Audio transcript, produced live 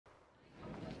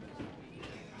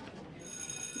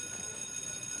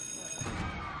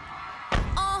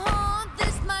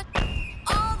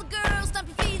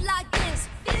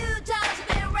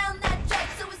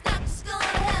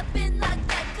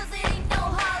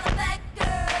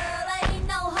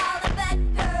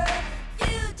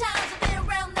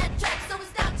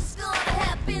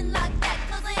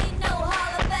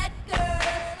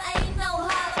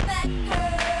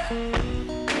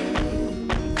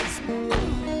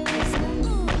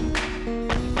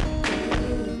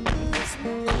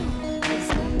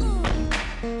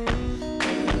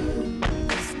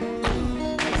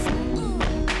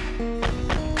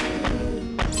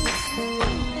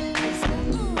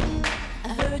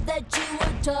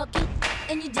talking,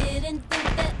 and you didn't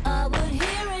think that I would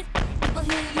hear it. People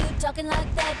hear you talking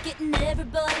like that, getting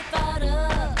everybody fired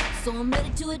up. So I'm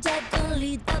ready to attack, gonna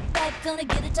lead the pack, gonna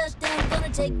get a touchdown, gonna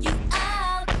take you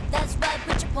out. That's right,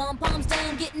 put your pom-poms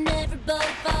down, getting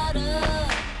everybody fired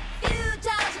up. Few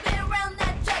times I've been around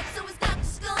that track, so it's not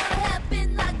just gonna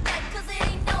happen like that, 'cause it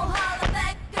ain't no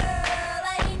Hollaback girl,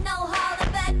 ain't no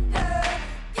Hollaback girl.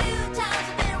 Few times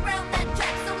I've been around that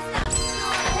track, so it's not just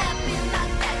gonna happen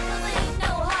like that, 'cause it ain't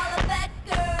no Hollaback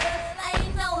girl,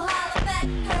 ain't no Hollaback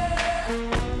girl.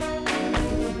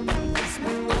 It's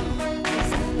my own,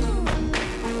 it's my own.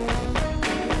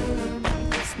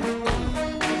 It's my own,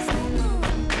 it's my own.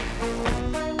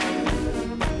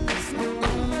 It's my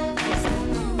own, it's my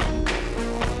own.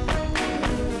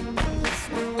 It's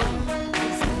my own,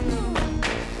 it's my own.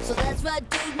 So that's right,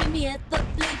 dude, meet me at the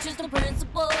bleachers. No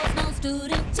principals, no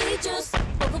student teachers.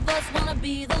 Both of us wanna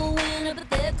be the winner, but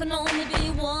there can only be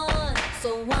one.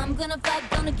 So I'm gonna fight,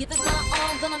 gonna give it my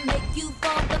all, gonna make you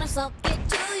fall, gonna suck it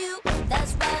to you.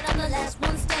 That's right, I'm the last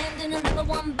one standing, another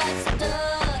one bites the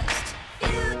dust.